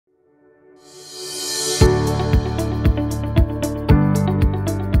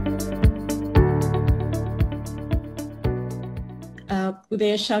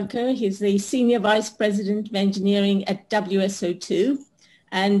Uthaiyashankar. He's the Senior Vice President of Engineering at WSO2.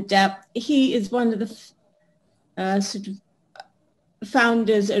 And he is one of the sort of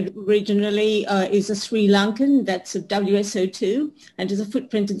founders originally, is a Sri Lankan, that's of WSO2, and has a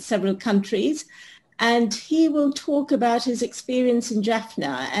footprint in several countries. And he will talk about his experience in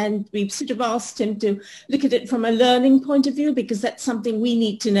Jaffna. And we've sort of asked him to look at it from a learning point of view, because that's something we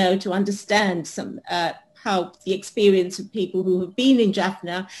need to know to understand how the experience of people who have been in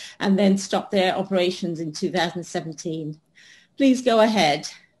Jaffna and then stopped their operations in 2017. Please go ahead.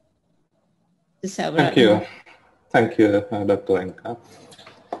 Thank you. Thank you, Dr. Enka.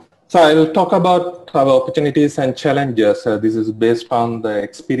 So I'll talk about our opportunities and challenges. This is based on the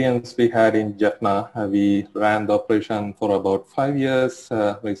experience we had in Jaffna. We ran the operation for about 5 years,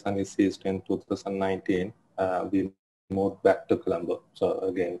 recently ceased in 2019. We moved back to Colombo. So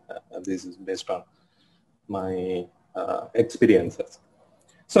again, this is based on my experiences.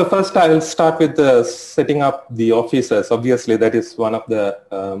 So first I will start with setting up the offices. Obviously that is one of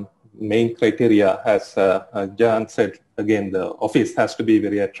the main criteria. As Jan said, again, the office has to be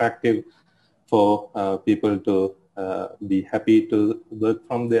very attractive for people to be happy to work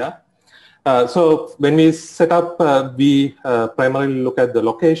from there. So when we set up, we primarily look at the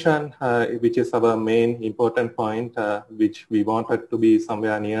location, which is our main important point, which we wanted to be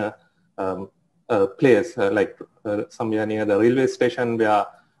somewhere near a place, like somewhere near the railway station where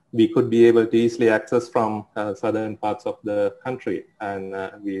we could be able to easily access from southern parts of the country, and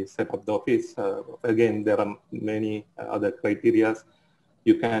we set up the office. Again, there are many other criteria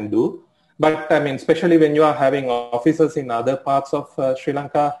you can do, but I mean, especially when you are having offices in other parts of Sri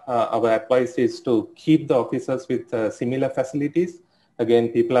Lanka, our advice is to keep the offices with similar facilities. Again,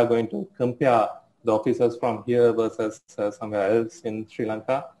 people are going to compare the offices from here versus somewhere else in Sri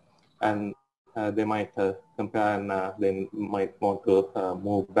Lanka, and they might compare and then might want to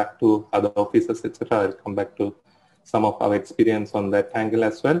move back to other offices, etc. I'll come back to some of our experience on that angle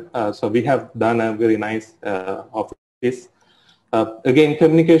as well. So we have done a very nice office. Again,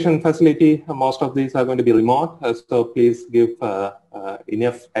 communication facility, most of these are going to be remote, so please give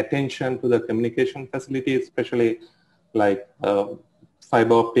enough attention to the communication facility, especially like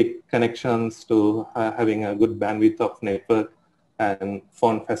fiber optic connections, to having a good bandwidth of network and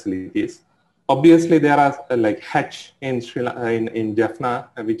phone facilities. Obviously, there are like Hatch in Jaffna,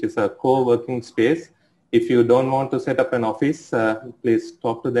 which is a co-working space. If you don't want to set up an office, please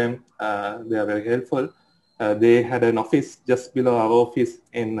talk to them. They are very helpful. They had an office just below our office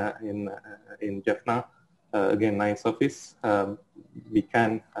in Jaffna. Again, nice office. We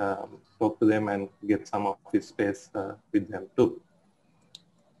can talk to them and get some office space with them too.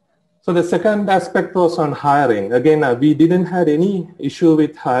 So the second aspect was on hiring. Again, we didn't have any issue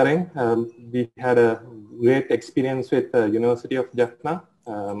with hiring. We had a great experience with the University of Jaffna.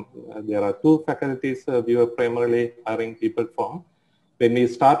 There are 2 faculties we were primarily hiring people from. When we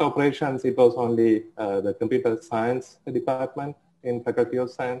start operations, it was only the computer science department in Faculty of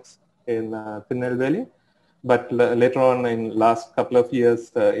Science in Tirunelveli. But later on, in last couple of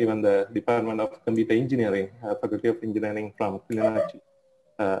years, even the Department of Computer Engineering, Faculty of Engineering from Kilinachi,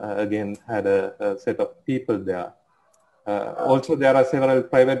 again had a set of people there. Also, there are several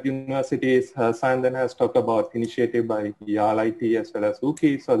private universities. Sandan has talked about initiative by YAL IT as well as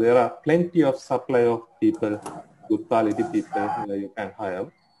UKI. So there are plenty of supply of people, good quality people you can hire.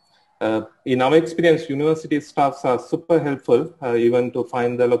 In our experience, university staffs are super helpful, even to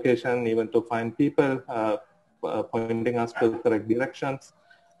find the location, even to find people, pointing us to the correct directions.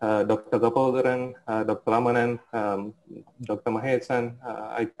 Dr. Kapodharan, Dr. Ramanan, Dr. Mahesan,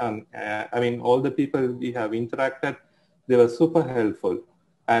 I mean, all the people we have interacted, they were super helpful.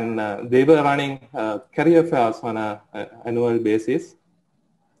 And they were running career fairs on an annual basis.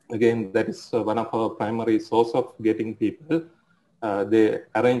 Again, that is one of our primary source of getting people. They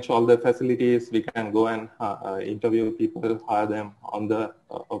arrange all the facilities. We can go and interview people, hire them on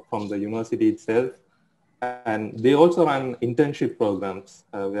from the university itself. And they also run internship programs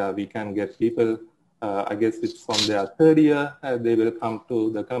where we can get people, I guess it's from their 3rd year, they will come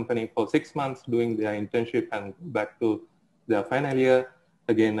to the company for 6 months doing their internship and back to their final year.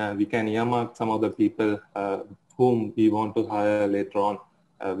 Again, we can earmark some of the people whom we want to hire later on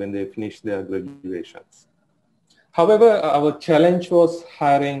when they finish their graduations. However, our challenge was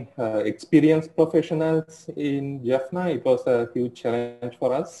hiring experienced professionals in Jaffna. It was a huge challenge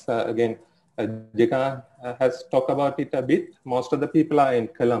for us. Again, Jeka has talked about it a bit. Most of the people are in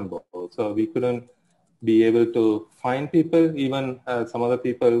Colombo, so we couldn't be able to find people. Even some of the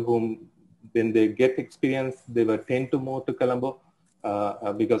people whom, when they get experience, they were tend to move to Colombo.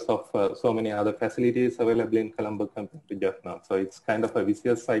 because of so many other facilities available in Colombo compared to Jaffna. So it's kind of a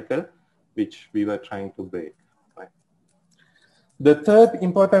vicious cycle which we were trying to break. Right? The third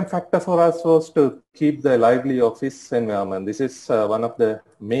important factor for us was to keep the lively office environment. This is one of the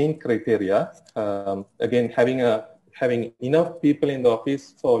main criteria. Again, having enough people in the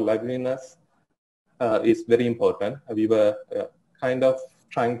office for liveliness is very important. We were kind of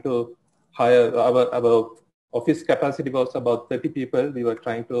trying to hire, our office capacity was about 30 people. We were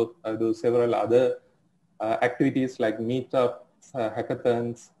trying to do several other activities like meetups,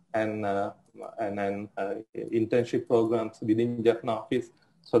 hackathons, and internship programs within Jaffna office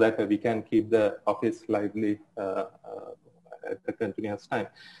so that we can keep the office lively at a continuous time.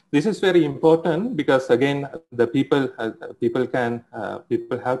 This is very important because again, the people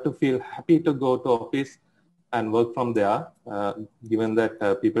have to feel happy to go to office and work from there, given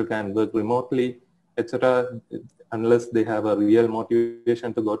that people can work remotely, etc. Unless they have a real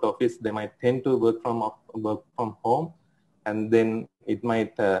motivation to go to office, they might tend to work from home, and then it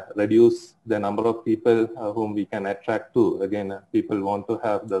might reduce the number of people whom we can attract to. Again, people want to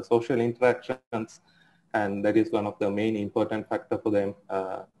have the social interactions, and that is one of the main important factor for them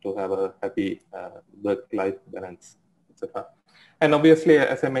to have a happy work-life balance, etc. And obviously,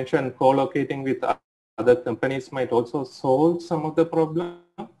 as I mentioned, co-locating with other companies might also solve some of the problem,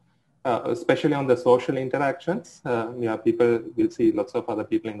 especially on the social interactions. Yeah, people will see lots of other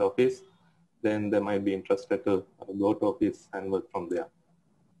people in the office, then they might be interested to go to office and work from there.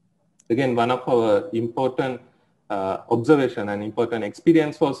 Again, one of our important observation and important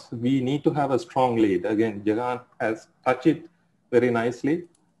experience was we need to have a strong lead. Again, Jagan has touched it very nicely.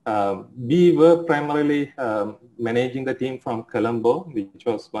 We were primarily managing the team from Colombo, which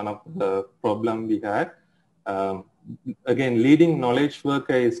was one of the problem we had. Again, leading knowledge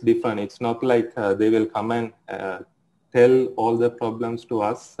worker is different. It's not like they will come and tell all the problems to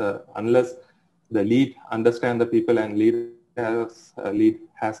us unless the lead understand the people and lead has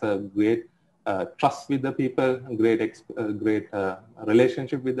a great trust with the people, great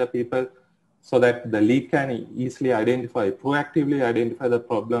relationship with the people, so that the lead can easily proactively identify the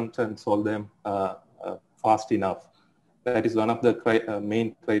problems and solve them fast enough. That is one of the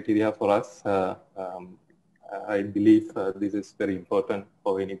main criteria for us. I believe this is very important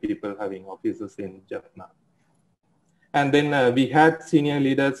for any people having offices in Jaffna. And then we had senior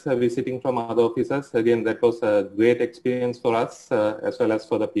leaders visiting from other offices. Again, that was a great experience for us as well as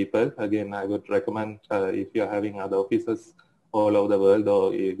for the people. Again, I would recommend if you're having other offices all over the world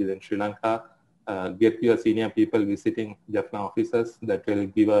or within Sri Lanka, get your senior people visiting Jaffna offices. That will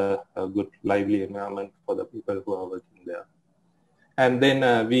give a good lively environment for the people who are working there. And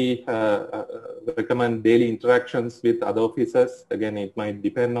then we recommend daily interactions with other officers. Again, it might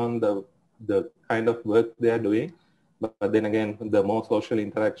depend on the kind of work they are doing. But then again, the more social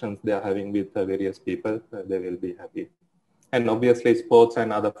interactions they are having with various people, they will be happy. And obviously, sports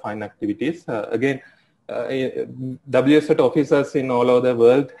and other fun activities. Again, WSO2 officers in all over the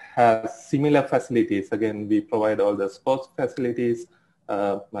world have similar facilities. Again, we provide all the sports facilities.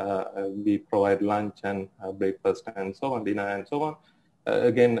 We provide lunch and breakfast and so on, dinner and so on.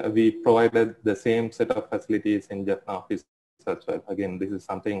 Again, we provided the same set of facilities in Jaffna office as well. Again, this is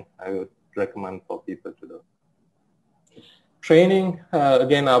something I would recommend for people to do. Training,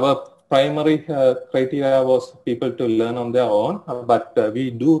 again, our primary criteria was people to learn on their own, but we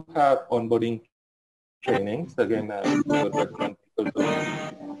do have onboarding trainings. Again, we would recommend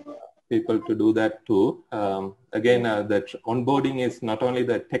people to do that too. Again, the onboarding is not only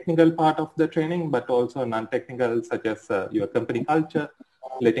the technical part of the training, but also non-technical, such as your company culture,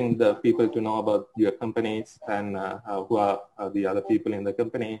 letting the people to know about your companies and who are the other people in the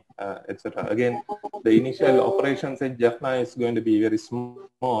company, etc. Again, the initial operations in Jaffna is going to be very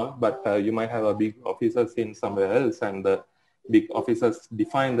small, but you might have a big offices in somewhere else, and the big offices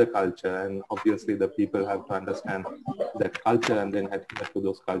define the culture, and obviously the people have to understand that culture and then adhere to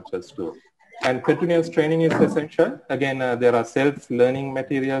those cultures too. And continuous training is essential. Again, there are self-learning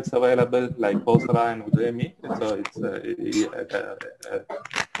materials available like Coursera and Udemy. So it's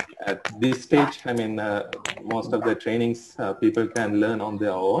at this stage, I mean, most of the trainings people can learn on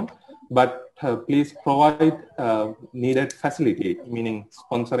their own, but please provide needed facility, meaning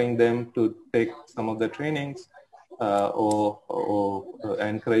sponsoring them to take some of the trainings or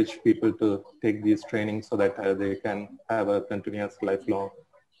encourage people to take these trainings so that they can have a continuous lifelong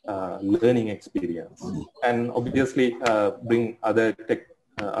learning experience. And obviously bring other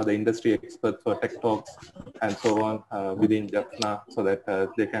industry experts for tech talks and so on within Jaffna so that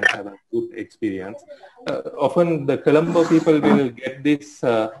they can have a good experience. Often the Colombo people will get this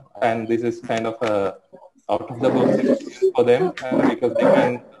and this is kind of a out of the box experience for them because they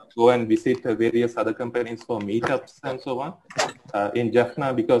can go and visit various other companies for meetups and so on. In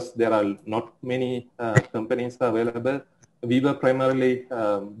Jaffna, because there are not many companies available, we were primarily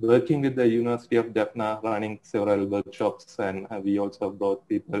working with the University of Jaffna, running several workshops, and we also brought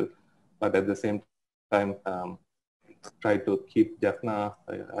people, but at the same time try to keep Jaffna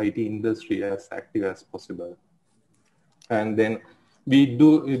IT industry as active as possible. And then we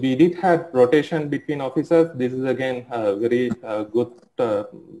did have rotation between officers. This is again a very good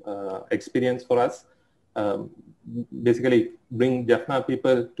experience for us. Basically, bring Jaffna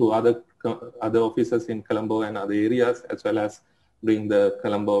people to other offices in Colombo and other areas, as well as bring the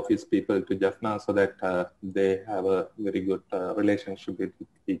Colombo office people to Jaffna so that they have a very good relationship with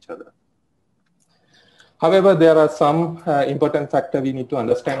each other. However, there are some important factors we need to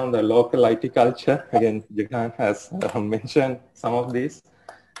understand on the local IT culture. Again, Jaghan has mentioned some of these.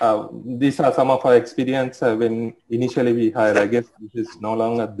 These are some of our experience when initially we hired. I guess this is no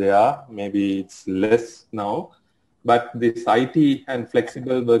longer there. Maybe it's less now. But this IT and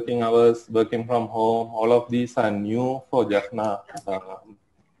flexible working hours, working from home, all of these are new for Jaffna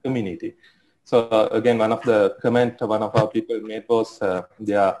community. So again, one of the comment one of our people made was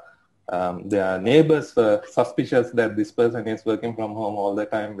their neighbors were suspicious that this person is working from home all the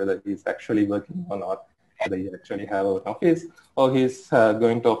time, whether he's actually working or not, whether he actually have an office, or he's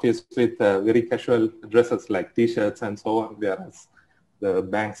going to office with very casual dresses like t-shirts and so on, whereas the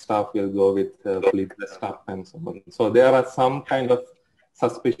bank staff will go with fully dressed up and so on. So there are some kind of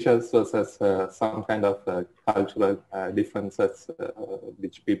suspicious versus some kind of cultural differences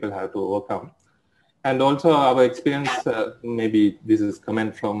which people have to overcome. And also our experience, maybe this is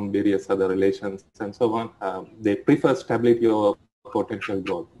comment from various other relations and so on, they prefer stability over potential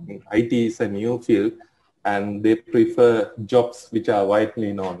growth. IT is a new field and they prefer jobs which are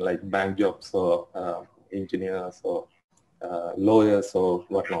widely known, like bank jobs or engineers or lawyers or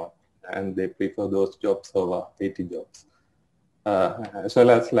whatnot. And they prefer those jobs over IT jobs. As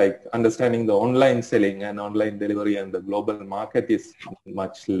well as like understanding the online selling and online delivery and the global market is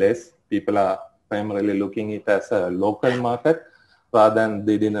much less. People are primarily looking at it as a local market rather than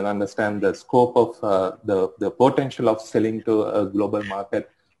they didn't understand the scope of the potential of selling to a global market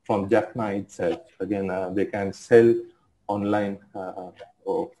from Jaffna itself. Again, they can sell online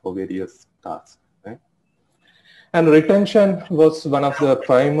for various tasks. Right? And retention was one of the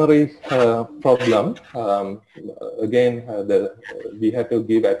primary problem. Again, we had to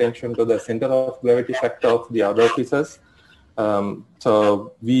give attention to the center of gravity factor of the other officers.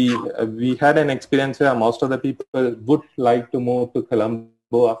 So we had an experience where most of the people would like to move to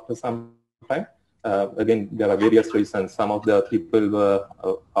Colombo after some time. Again, there are various reasons. Some of the people were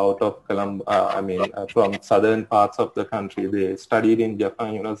out of Colombo, from southern parts of the country. They studied in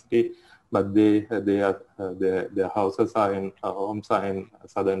Jaffna University, but their houses are in homes are in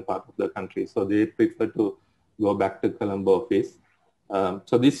southern part of the country. So they prefer to go back to Colombo office.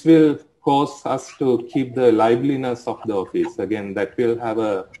 So this will cause us to keep the liveliness of the office. Again, that will have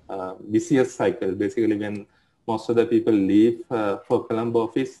a vicious cycle. Basically, when most of the people leave for Colombo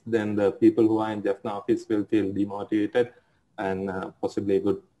office, then the people who are in Jaffna office will feel demotivated and possibly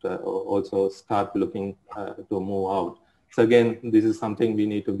would also start looking to move out. So again, this is something we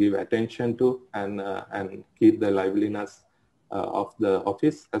need to give attention to and keep the liveliness of the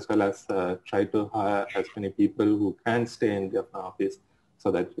office, as well as try to hire as many people who can stay in Jaffna office so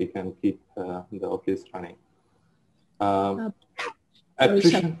that we can keep the office running.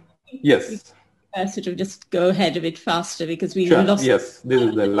 Attrition, yes. Sort of just go ahead a bit faster because we sure. lost. Yes, this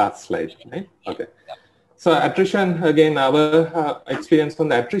is the last slide, right? Okay. So attrition, again, our experience on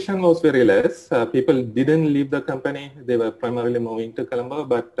the attrition was very less. People didn't leave the company. They were primarily moving to Colombo,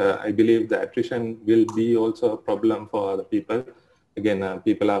 but I believe the attrition will be also a problem for other people. Again,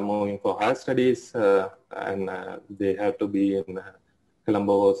 people are moving for higher studies and they have to be in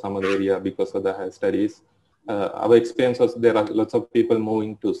Colombo or some other area because of the higher studies. Our experience was there are lots of people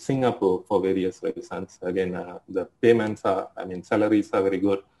moving to Singapore for various reasons. Again, the payments are, salaries are very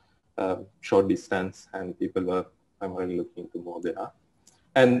good. Short distance, and people were primarily looking to move there.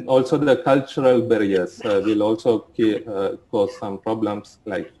 And also the cultural barriers will also cause some problems.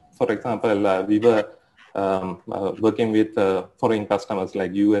 Like, for example, we were working with foreign customers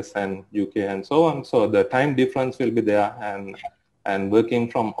like US and UK and so on. So the time difference will be there, and working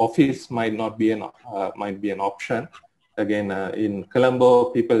from office might not be an option. Again, in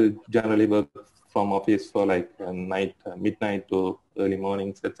Colombo, people generally work from office for like midnight to early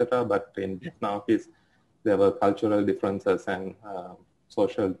mornings, etc. But in Jaffna office, there were cultural differences and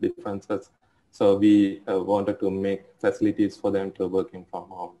social differences. So we wanted to make facilities for them to working from home, etc. And also the cultural barriers will also cause some problems. Like, for example, we were working with foreign customers like US and UK and so on. So the time difference will be there, and working from office might not be an option. Again, in Colombo, people generally work from office for like midnight to early mornings, etc. But in Jaffna office, there were cultural differences and social differences. So we wanted to make facilities for them to working from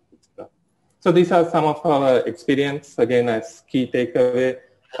home, etc. So these are some of our experience. Again, as key takeaway,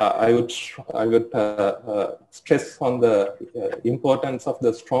 I would stress on the importance of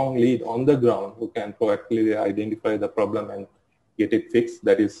the strong lead on the ground who can proactively identify the problem and get it fixed.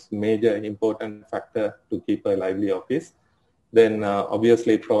 That is major important factor to keep a lively office. Then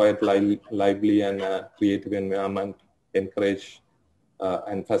obviously provide lively and creative environment, encourage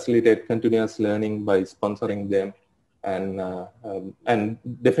and facilitate continuous learning by sponsoring them. And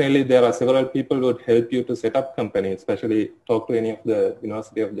definitely there are several people who would help you to set up company, especially talk to any of the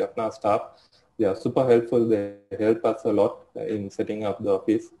University of Jaffna staff. They are super helpful. They help us a lot in setting up the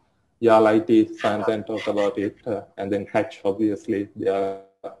office. YAL IT, Santan talk about it. And then Hatch, obviously, they are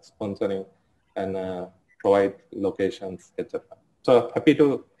sponsoring and provide locations, etc. So happy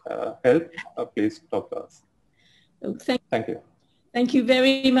to help. Please talk to us. Thank you. Thank you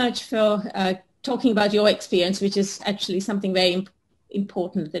very much for talking about your experience, which is actually something very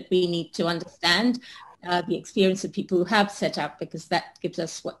important that we need to understand, the experience of people who have set up, because that gives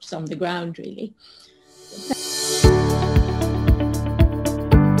us what's on the ground, really.